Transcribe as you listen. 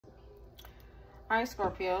Hi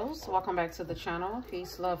Scorpios, welcome back to the channel.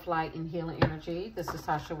 Peace, love, light, and healing energy. This is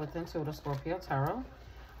Tasha with Intuitive Scorpio Tarot.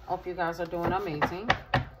 Hope you guys are doing amazing.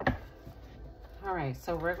 All right,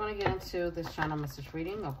 so we're going to get into this channel message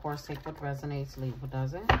reading. Of course, take what resonates, leave what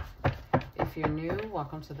doesn't. If you're new,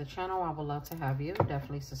 welcome to the channel. I would love to have you.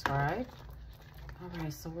 Definitely subscribe. All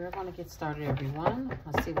right, so we're going to get started, everyone.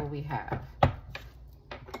 Let's see what we have.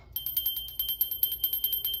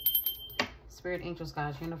 Spirit, angels,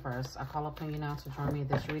 guides, universe, I call upon you now to join me in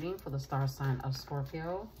this reading for the star sign of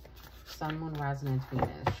Scorpio, Sun, Moon, Rising, and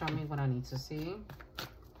Venus. Show me what I need to see.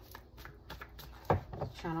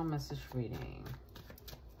 Channel message reading.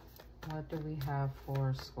 What do we have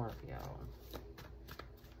for Scorpio?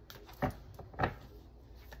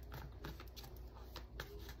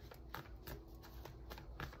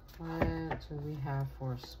 What do we have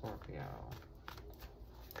for Scorpio?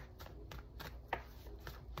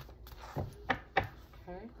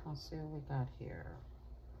 Okay, let's see what we got here.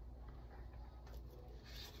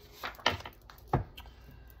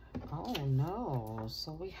 Oh no,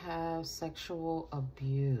 so we have sexual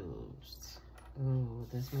abuse. Ooh,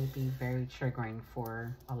 this may be very triggering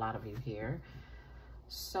for a lot of you here.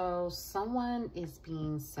 So someone is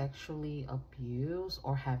being sexually abused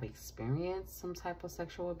or have experienced some type of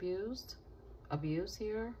sexual abuse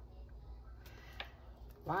here.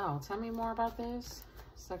 Wow, tell me more about this.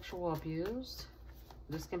 Sexual abuse.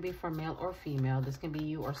 This can be for male or female. This can be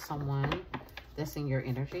you or someone that's in your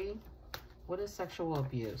energy. What is sexual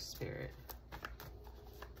abuse, Spirit?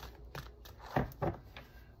 Okay.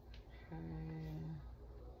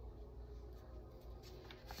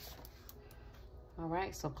 All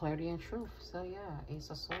right, so clarity and truth. So yeah, Ace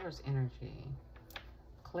of Swords energy.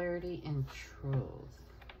 Clarity and truth.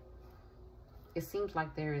 It seems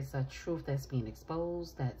like there is a truth that's being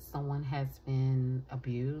exposed, that someone has been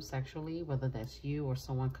abused sexually, whether that's you or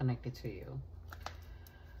someone connected to you.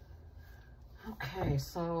 Okay,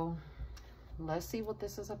 so let's see what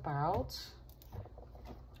this is about.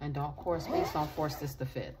 And don't, of course, please don't force this to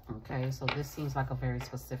fit. Okay, so this seems like a very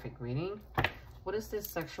specific reading. What is this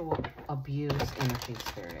sexual abuse energy,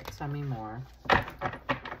 Spirit? Tell me more.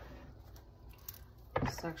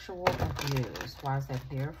 Sexual abuse. Why is that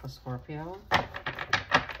here for Scorpio?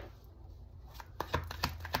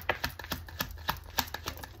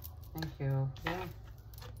 Thank you. Yeah.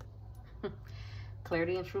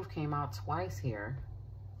 Clarity and truth came out twice here.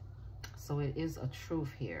 So it is a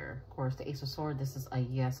truth here. Of course, the Ace of Swords, this is a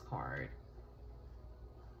yes card.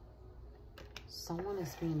 Someone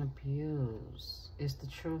is being abused. Is the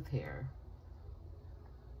truth here.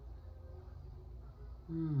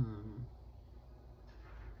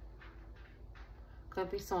 Could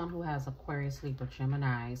be someone who has Aquarius, Libra,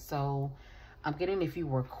 Gemini. So I'm getting, if you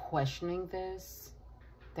were questioning this,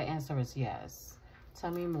 the answer is yes. Tell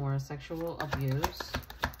me more. Sexual abuse.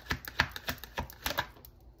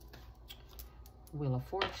 Wheel of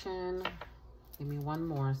Fortune. Give me one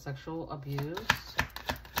more. Sexual abuse.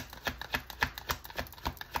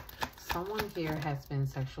 Someone here has been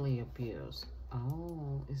sexually abused.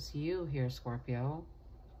 Oh, it's you here, Scorpio.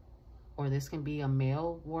 Or this can be a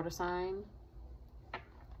male water sign.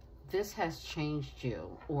 This has changed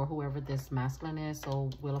you, or whoever this masculine is. So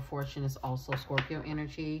Wheel of Fortune is also Scorpio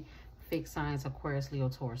energy. Fixed signs, Aquarius, Leo,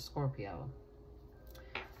 Taurus, Scorpio.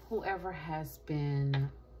 Whoever has been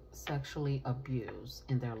sexually abused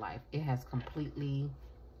in their life, it has completely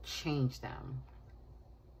changed them.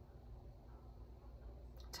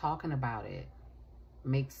 Talking about it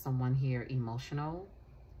makes someone here emotional.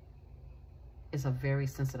 It's a very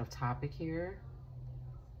sensitive topic here.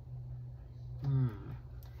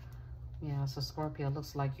 Yeah, so Scorpio,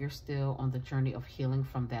 looks like you're still on the journey of healing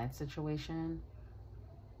from that situation.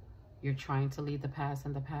 You're trying to leave the past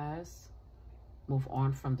in the past. Move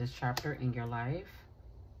on from this chapter in your life.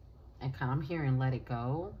 And I'm hearing let it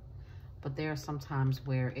go. But there are some times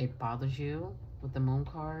where it bothers you with the Moon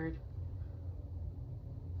card.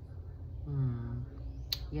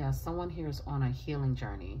 Yeah, someone here is on a healing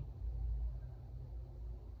journey.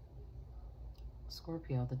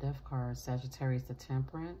 Scorpio, the Death card. Sagittarius, the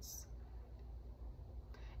Temperance.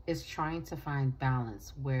 Is trying to find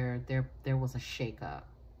balance where there was a shakeup.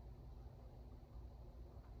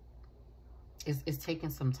 It's taking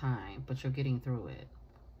some time, but you're getting through it.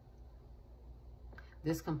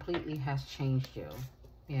 This completely has changed you.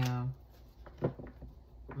 Yeah.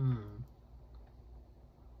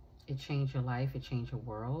 It changed your life. It changed your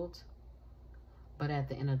world. But at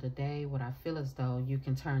the end of the day, what I feel as though you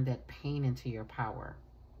can turn that pain into your power.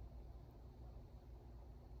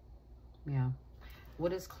 Yeah.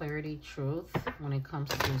 What is clarity, truth when it comes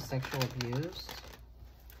to sexual abuse?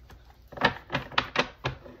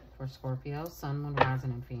 For Scorpio, Sun, Moon,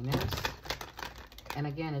 Rising, and Venus. And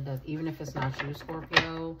again, it does, even if it's not you,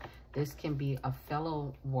 Scorpio, this can be a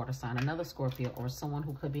fellow water sign, another Scorpio, or someone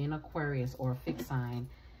who could be an Aquarius or a fixed sign.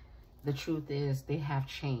 The truth is they have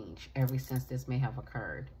changed ever since this may have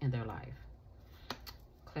occurred in their life.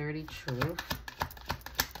 Clarity, truth.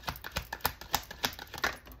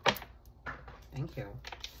 Thank you.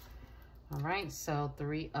 All right, so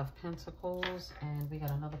 3 of Pentacles, and we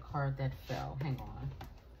got another card that fell. Hang on.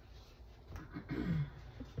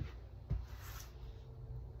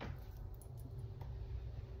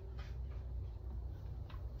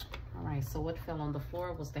 All right, so what fell on the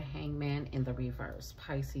floor was the Hangman in the reverse,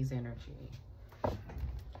 Pisces energy.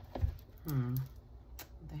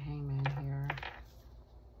 The Hangman here.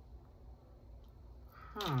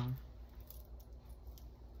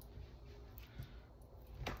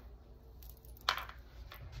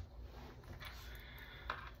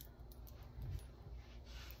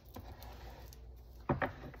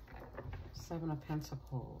 Seven of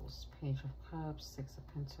Pentacles, Page of Cups, 6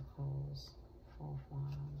 of Pentacles, 4 of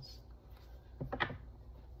Wands.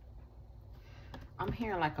 I'm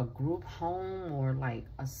hearing like a group home or like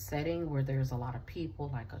a setting where there's a lot of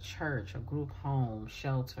people, like a church, a group home,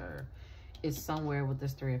 shelter. It's somewhere with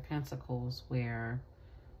this 3 of Pentacles where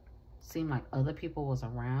it seemed like other people was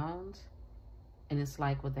around. And it's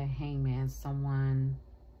like with the Hangman, someone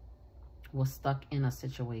was stuck in a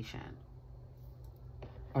situation.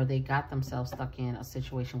 Or they got themselves stuck in a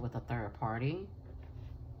situation with a third party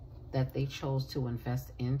that they chose to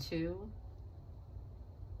invest into.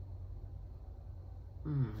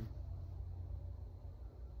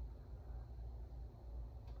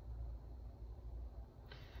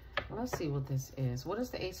 Let's see what this is. What is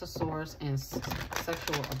the Ace of Swords and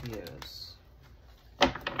sexual abuse?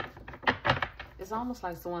 It's almost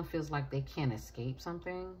like someone feels like they can't escape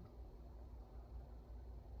something.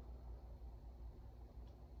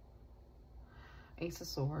 Ace of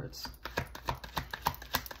Swords.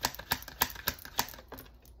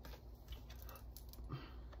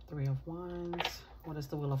 Three of Wands. What is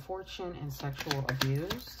the Wheel of Fortune and sexual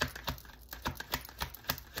abuse?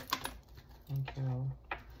 Thank you.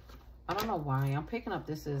 I don't know why. I'm picking up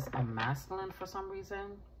this is a masculine for some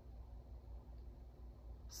reason.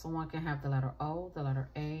 Someone can have the letter O, the letter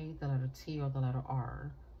A, the letter T, or the letter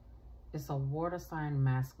R. It's a water sign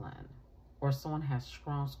masculine. Or someone has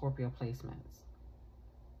strong Scorpio placements.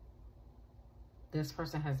 This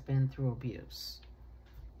person has been through abuse.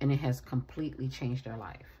 And it has completely changed their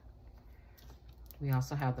life. We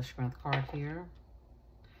also have the Strength card here.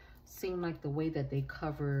 Seem like the way that they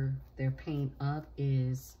cover their pain up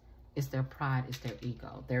is it's their pride, it's their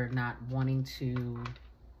ego. They're not wanting to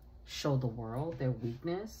show the world their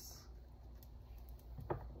weakness.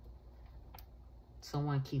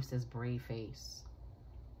 Someone keeps this brave face.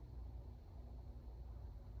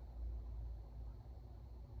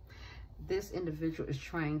 This individual is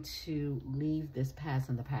trying to leave this past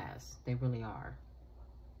in the past. They really are.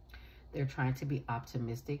 They're trying to be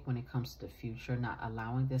optimistic when it comes to the future, not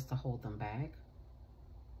allowing this to hold them back.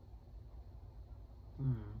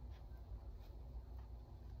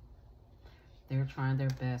 They're trying their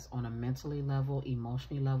best on a mentally level,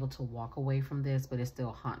 emotionally level to walk away from this, but it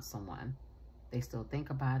still haunts someone. They still think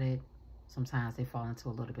about it. Sometimes they fall into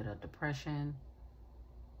a little bit of depression,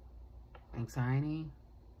 anxiety.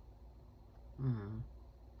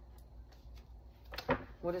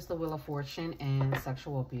 What is the Wheel of Fortune and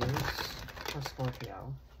sexual abuse for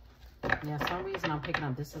Scorpio? Yeah, for some reason I'm picking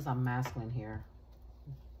up this is a masculine here.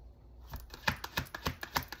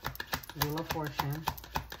 Wheel of Fortune.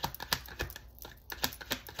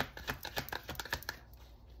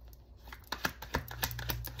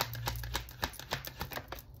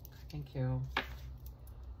 Thank you.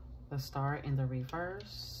 The Star in the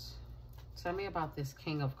reverse. Tell me about this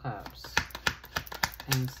King of Cups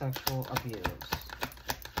and sexual abuse.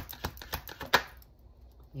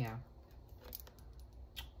 Yeah.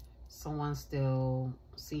 Someone still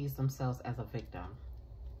sees themselves as a victim,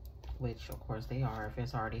 which of course they are if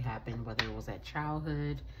it's already happened, whether it was at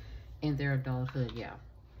childhood, in their adulthood. Yeah.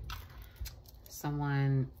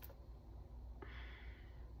 Someone,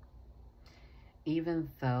 even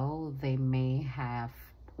though they may have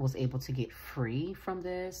was able to get free from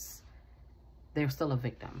this, they're still a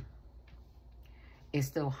victim. It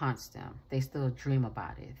still haunts them. They still dream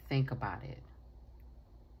about it, think about it.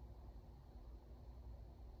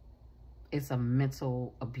 It's a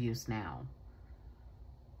mental abuse now.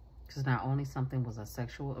 Because not only something was a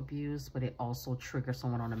sexual abuse, but it also triggers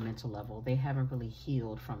someone on a mental level. They haven't really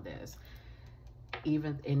healed from this.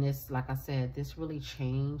 Even in this, like I said, this really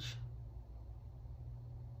changed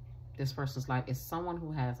this person's life is someone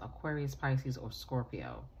who has Aquarius, Pisces, or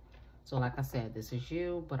Scorpio. So like I said, this is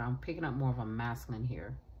you, but I'm picking up more of a masculine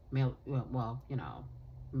here. Male, well, you know,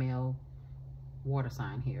 male water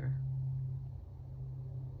sign here.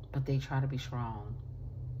 But they try to be strong.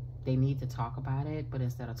 They need to talk about it, but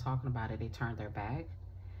instead of talking about it, they turn their back.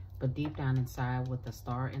 But deep down inside with the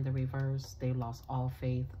star in the reverse, they lost all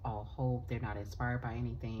faith, all hope. They're not inspired by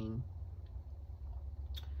anything.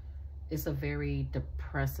 It's a very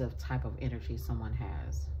depressive type of energy someone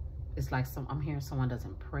has. It's like I'm hearing someone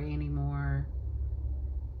doesn't pray anymore.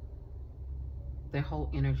 Their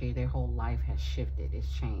whole energy, their whole life has shifted.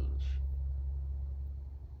 It's changed.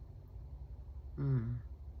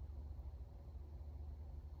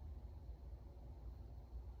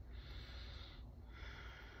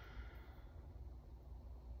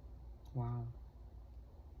 Wow.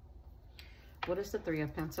 What is the Three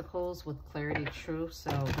of Pentacles with clarity, truth? So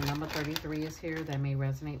the number 33 is here. That may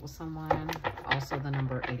resonate with someone. Also the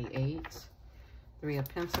number 88. Three of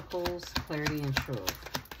Pentacles, clarity and truth.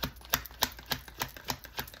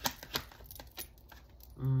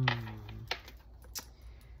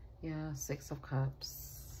 Yeah, Six of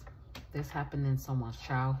Cups. This happened in someone's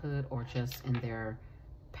childhood or just in their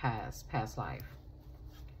past life.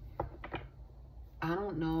 I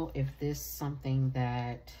don't know if this is something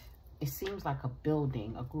that, it seems like a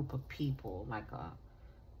building, a group of people, like a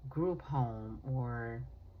group home or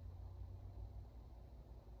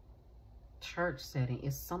church setting.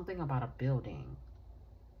 It's something about a building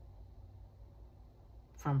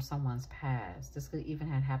from someone's past. This could even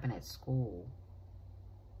have happened at school.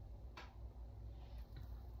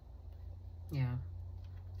 Yeah,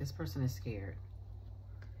 this person is scared.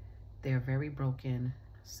 They're very broken,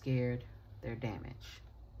 scared, they're damaged.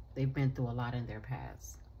 They've been through a lot in their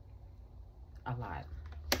past. A lot.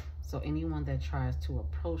 So anyone that tries to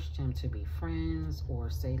approach them to be friends or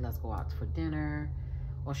say, let's go out for dinner,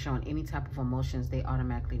 or showing any type of emotions, they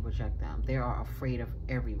automatically reject them. They are afraid of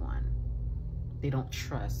everyone. They don't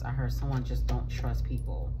trust. I heard someone just don't trust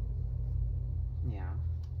people. Yeah.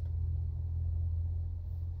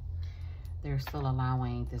 They're still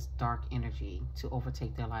allowing this dark energy to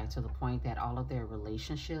overtake their life to the point that all of their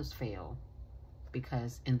relationships fail.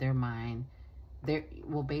 Because in their mind, they're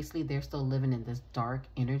still living in this dark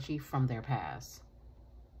energy from their past.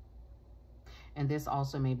 And this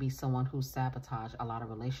also may be someone who sabotaged a lot of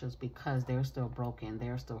relationships because they're still broken,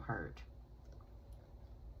 they're still hurt.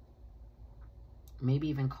 Maybe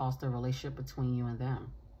even cost the relationship between you and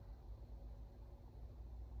them.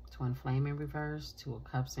 Twin Flame in reverse, Two of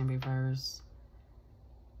Cups in reverse.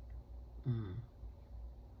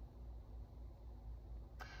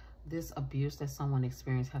 This abuse that someone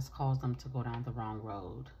experienced has caused them to go down the wrong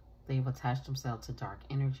road. They've attached themselves to dark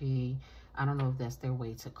energy. I don't know if that's their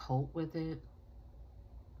way to cope with it.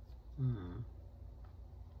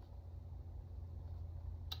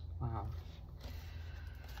 Wow.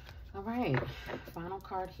 All right, final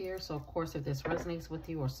card here. So of course, if this resonates with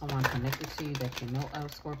you or someone connected to you that you know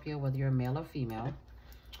of, Scorpio, whether you're male or female,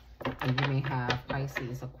 and you may have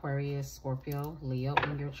Pisces, Aquarius, Scorpio, Leo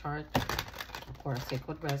in your chart. Of course, take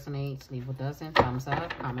what resonates, leave what doesn't, thumbs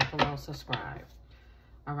up, comment below, subscribe.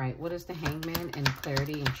 All right, what is the Hangman in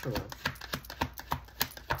clarity and truth?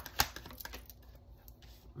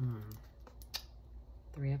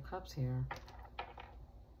 Three of Cups here.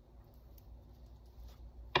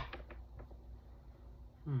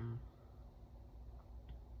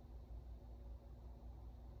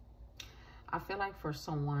 I feel like for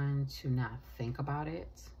someone to not think about it,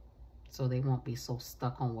 so they won't be so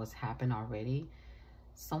stuck on what's happened already,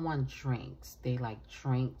 someone drinks. They like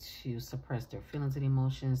drink to suppress their feelings and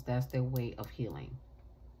emotions. That's their way of healing.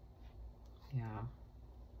 Yeah.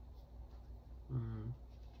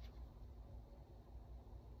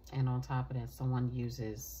 And on top of that, someone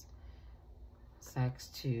uses sex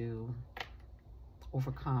to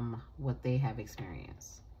overcome what they have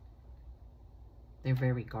experienced. They're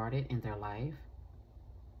very guarded in their life.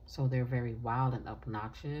 So they're very wild and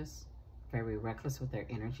obnoxious, very reckless with their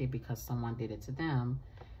energy because someone did it to them.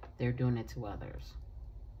 They're doing it to others.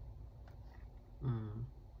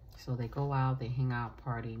 So they go out, they hang out,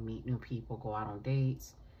 party, meet new people, go out on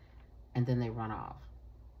dates, and then they run off.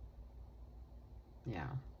 Yeah.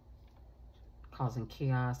 Causing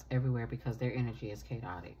chaos everywhere because their energy is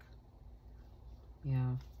chaotic.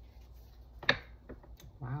 Yeah.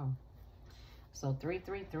 Wow. So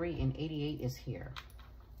 333 and 88 is here.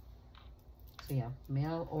 So yeah,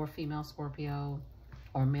 male or female Scorpio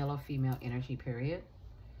or male or female energy, period.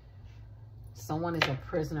 Someone is a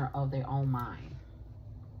prisoner of their own mind.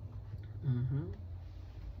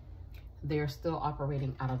 They're still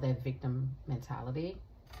operating out of that victim mentality.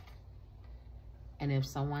 And if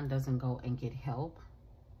someone doesn't go and get help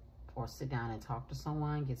or sit down and talk to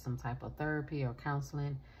someone, get some type of therapy or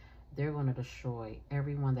counseling, they're going to destroy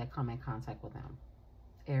everyone that come in contact with them.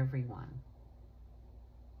 Everyone.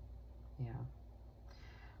 Yeah.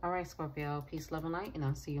 All right, Scorpio. Peace, love, and light. And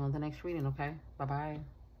I'll see you on the next reading, okay? Bye-bye.